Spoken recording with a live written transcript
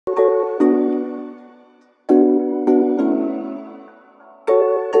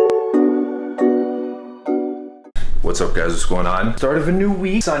What's up, guys? What's going on? Start of a new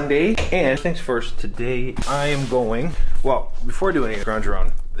week, Sunday, and things first, today I am going, well, before I do anything, scrounge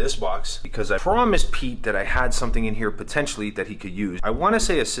around this box because I promised Pete that I had something in here potentially that he could use. I want to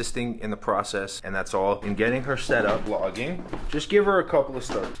say assisting in the process, and that's all. In getting her set up, vlogging, just give her a couple of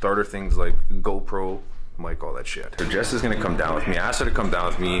starter things like GoPro, mic, all that shit. So Jess is gonna come down with me. I asked her to come down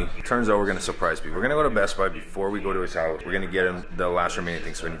with me. Turns out we're gonna surprise people. We're gonna go to Best Buy before we go to his house. We're gonna get him the last remaining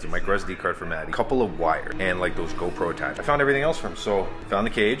things. So I need a micro SD card for Maddie, a couple of wire, and like those GoPro attachments. I found everything else for him. So found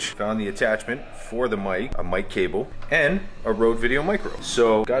the cage, found the attachment for the mic, a mic cable, and a Rode Video Micro.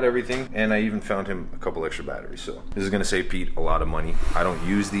 So got everything, and I even found him a couple extra batteries. So this is gonna save Pete a lot of money. I don't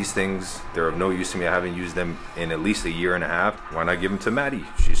use these things. They're of no use to me. I haven't used them in at least a year and a half. Why not give them to Maddie?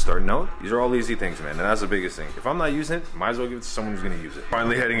 She's starting out. These are all easy things, man, and that's the biggest thing. If I'm not using it, might as well give it to someone who's gonna use it.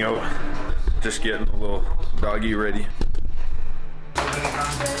 Finally heading out, just getting a little doggy ready. Oh,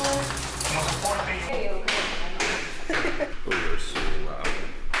 you're so loud.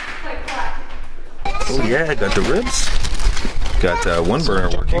 Oh yeah, I got the ribs. Got one burner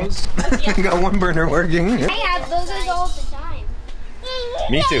working. Got one burner working. I have those all the time.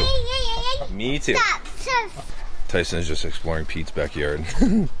 Me too. Me too. Tyson is just exploring Pete's backyard.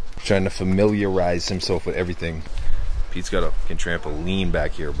 Trying to familiarize himself with everything. Pete's got a fucking trampoline back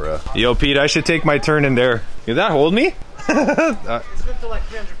here, bruh. Yo, Pete, I should take my turn in there. Can that hold me? It's good for like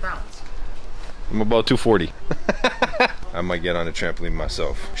 300 pounds. I'm about 240. I might get on a trampoline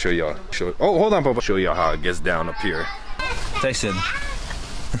myself. Show y'all. Oh, hold on, Papa. Show y'all how it gets down up here. Tyson.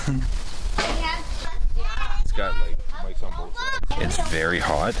 It's got like mics on both sides. It's very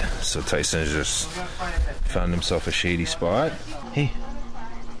hot, so Tyson has just found himself a shady spot. Hey,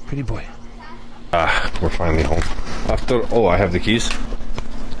 pretty boy. We're finally home. Oh, I have the keys.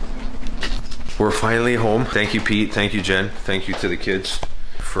 We're finally home. Thank you, Pete. Thank you, Jen. Thank you to the kids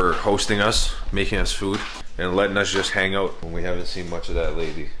for hosting us, making us food, and letting us just hang out when we haven't seen much of that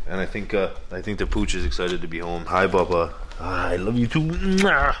lately. And I think the pooch is excited to be home. Hi, Bubba. I love you too.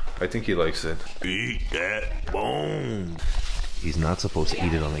 I think he likes it. Eat that bone. He's not supposed to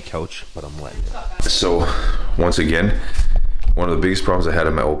eat it on the couch, but I'm letting it. So, once again, one of the biggest problems I had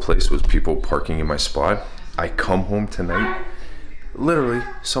at my old place was people parking in my spot. I come home tonight, literally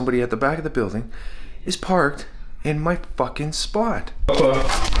somebody at the back of the building is parked in my fucking spot.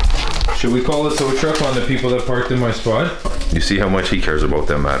 Papa, should we call a tow truck on the people that parked in my spot? You see how much he cares about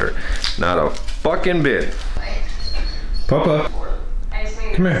that matter. Not a fucking bit. Papa,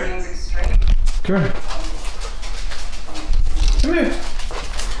 come here. Come here. Come here.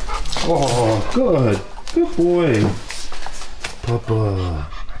 Oh, good. Good boy. Papa.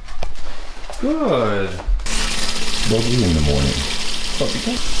 Good. Bubbly in the morning.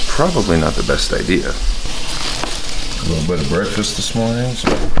 Probably not the best idea. A little bit of breakfast this morning, so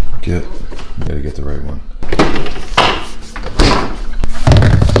gotta get the right one.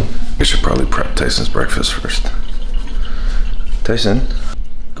 I should probably prep Tyson's breakfast first. Tyson,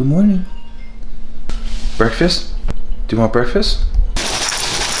 good morning. Breakfast? Do you want breakfast?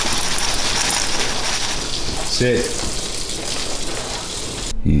 Sit.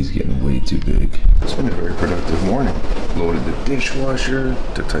 He's getting way too big. It's been a very productive morning. Loaded the dishwasher,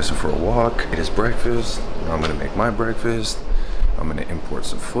 took Tyson for a walk, ate his breakfast. Now I'm gonna make my breakfast. I'm gonna import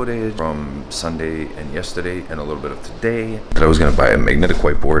some footage from Sunday and yesterday and a little bit of today. But I was gonna buy a magnetic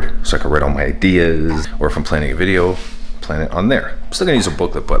whiteboard so I could write all my ideas, or if I'm planning a video, plan it on there. I'm still gonna use a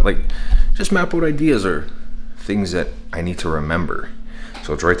booklet, but like, just map out ideas or things that I need to remember.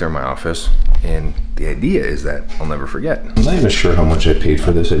 So it's right there in my office, and the idea is that I'll never forget. I'm not even sure how much I paid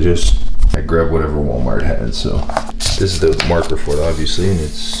for this. I grabbed whatever Walmart had. So this is the marker for it, obviously, and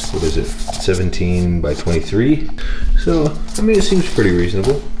it's, what is it, 17 by 23. So I mean, it seems pretty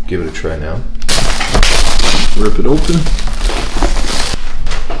reasonable. Give it a try now. Rip it open.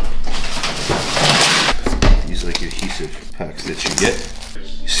 These like adhesive packs that you get.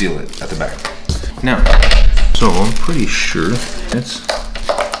 You seal it at the back. Now, so I'm pretty sure this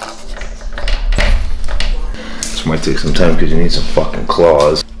might take some time because you need some fucking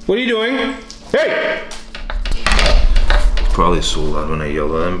claws. What are you doing? Hey! Probably so loud when I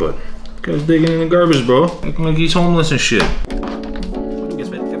yell at him, but guy's digging in the garbage, bro. Looking like he's homeless and shit. Gets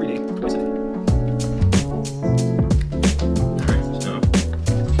fed every day, twice a day. Alright, so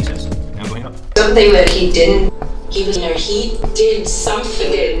he says, I'm going up. Something that he didn't, he did something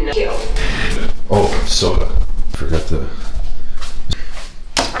he didn't kill. Oh, soda. Forgot to.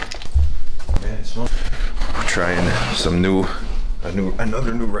 Man, it smells. We're trying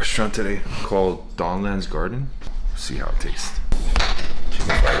another new restaurant today called Donland's Garden. See how it tastes.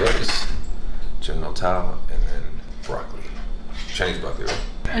 Chicken fried rice, chicken no tao, and then broccoli. Chinese broccoli, right?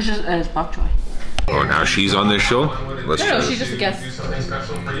 It's bok choy. Oh, now she's on this show? Let's No, she's just a guest. Oh, that's not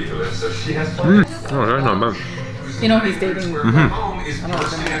bad. You know he's dating. Oh,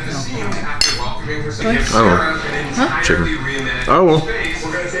 chicken. Oh,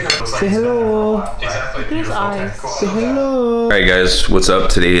 say hello. Look at his eyes. Say hello. All right, guys, what's up?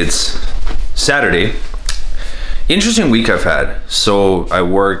 Today it's Saturday. Interesting week I've had. So I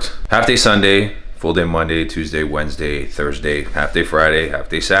worked half day Sunday, full day Monday, Tuesday, Wednesday, Thursday, half day Friday, half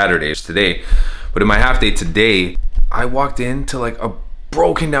day Saturday. It's today. But in my half day today, I walked into like a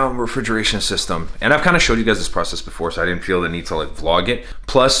broken down refrigeration system, and I've kind of showed you guys this process before, so I didn't feel the need to like vlog it.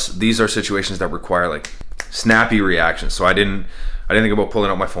 Plus these are situations that require like snappy reactions, so I didn't think about pulling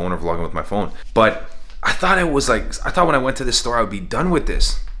out my phone or vlogging with my phone. But I thought when I went to this store I would be done with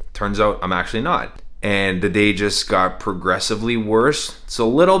this. Turns out I'm actually not. And the day just got progressively worse. It's a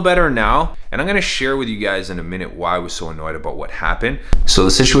little better now, and I'm gonna share with you guys in a minute why I was so annoyed about what happened. So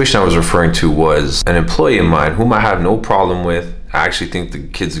the situation I was referring to was an employee of mine whom I have no problem with. I actually think the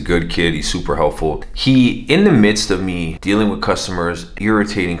kid's a good kid. He's super helpful. He, in the midst of me dealing with customers,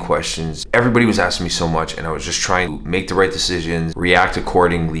 irritating questions, everybody was asking me so much, and I was just trying to make the right decisions, react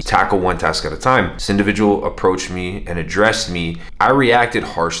accordingly, tackle one task at a time. This individual approached me and addressed me. I reacted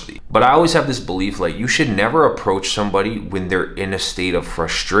harshly, but I always have this belief like you should never approach somebody when they're in a state of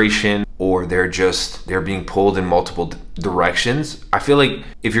frustration or they're being pulled in multiple directions. I feel like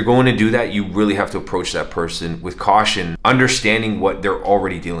if you're going to do that, you really have to approach that person with caution, understanding what they're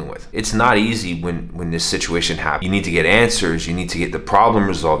already dealing with. It's not easy when this situation happens. You need to get answers, you need to get the problem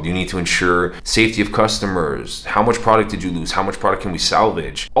resolved, you need to ensure safety of customers. How much product did you lose? How much product can we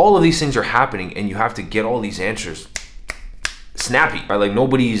salvage? All of these things are happening, and you have to get all these answers snappy, right? Like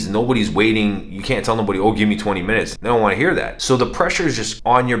nobody's waiting. You can't tell nobody, oh, give me 20 minutes. They don't want to hear that. So the pressure is just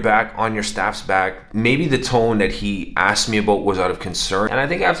on your back, on your staff's back. Maybe the tone that he asked me about was out of concern. And I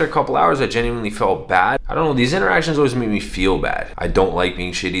think after a couple hours, I genuinely felt bad. I don't know, these interactions always make me feel bad. I don't like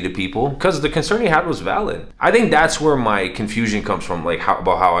being shitty to people because the concern he had was valid. I think that's where my confusion comes from, like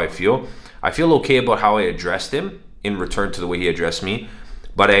about how I feel. I feel okay about how I addressed him in return to the way he addressed me.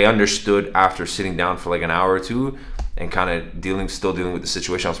 But I understood after sitting down for like an hour or two and kind of still dealing with the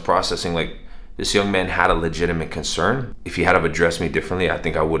situation, I was processing like this young man had a legitimate concern. If he had have addressed me differently, I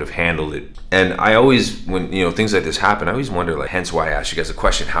think I would have handled it. And I always, when things like this happen, I always wonder, like, hence why I asked you guys a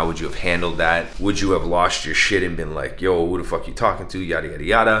question, how would you have handled that? Would you have lost your shit and been like, yo, who the fuck you talking to? Yada, yada,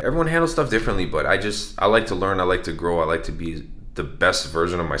 yada. Everyone handles stuff differently, but I like to learn, I like to grow, I like to be the best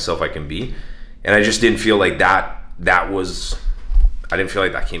version of myself I can be. And I just didn't feel like I didn't feel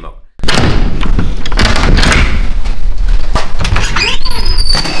like that came up.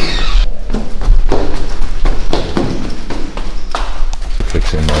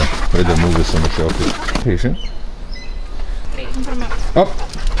 Fixing where the move is on the shelf. Patient. Up.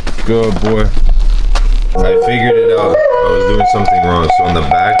 Good boy. I figured it out. I was doing something wrong. So on the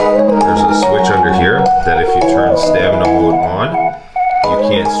back, there's a switch under here that if you turn stamina mode on, you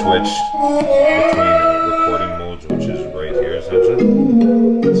can't switch between recording modes, which is right here essentially.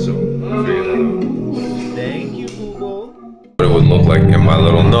 So I figured that out. Thank you, Google. What it would look like in my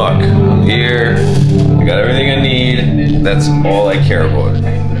little nook. Here, I got everything I need. That's all I care about.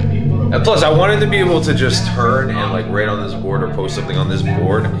 And plus, I wanted to be able to just turn and like write on this board or post something on this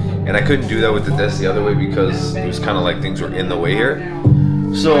board, and I couldn't do that with the desk the other way because it was kind of like things were in the way here.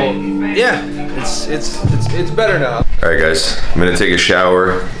 So yeah, it's better now. All right, guys, I'm gonna take a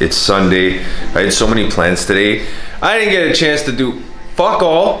shower. It's Sunday. I had so many plans today. I didn't get a chance to do fuck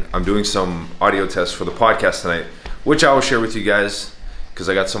all. I'm doing some audio tests for the podcast tonight, which I will share with you guys because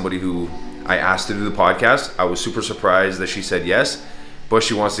I got somebody who I asked to do the podcast. I was super surprised that she said yes, but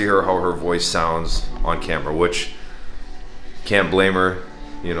she wants to hear how her voice sounds on camera, which can't blame her.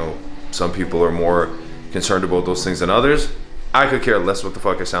 Some people are more concerned about those things than others. I could care less what the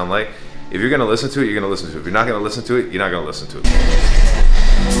fuck I sound like. If you're gonna listen to it, you're gonna listen to it. If you're not gonna listen to it, you're not gonna listen to it.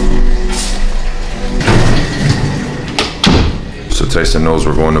 So Tyson knows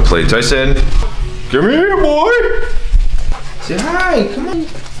we're going to play. Tyson, come here, boy. Say hi, come on.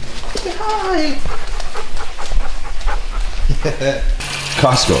 Say hi.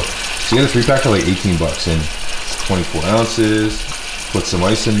 Costco. So you get a 3-pack for like 18 bucks and 24 ounces. Put some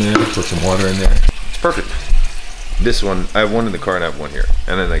ice in there, put some water in there. It's perfect. This one, I have one in the car and I have one here.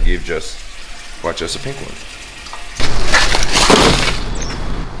 And then I gave Jess a pink one.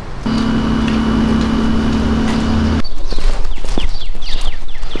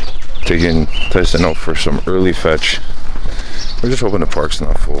 Taking Tyson out for some early fetch. We're just hoping the park's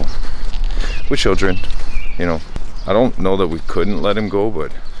not full. With children, I don't know that we couldn't let him go,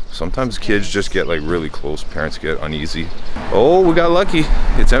 but sometimes kids just get like really close. Parents get uneasy. Oh, we got lucky.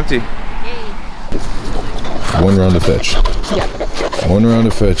 It's empty. Yay. one round of fetch. Yeah. One round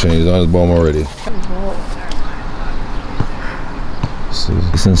of fetch and he's on his bum already. So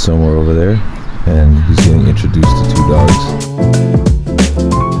he's in somewhere over there and he's getting introduced to two dogs.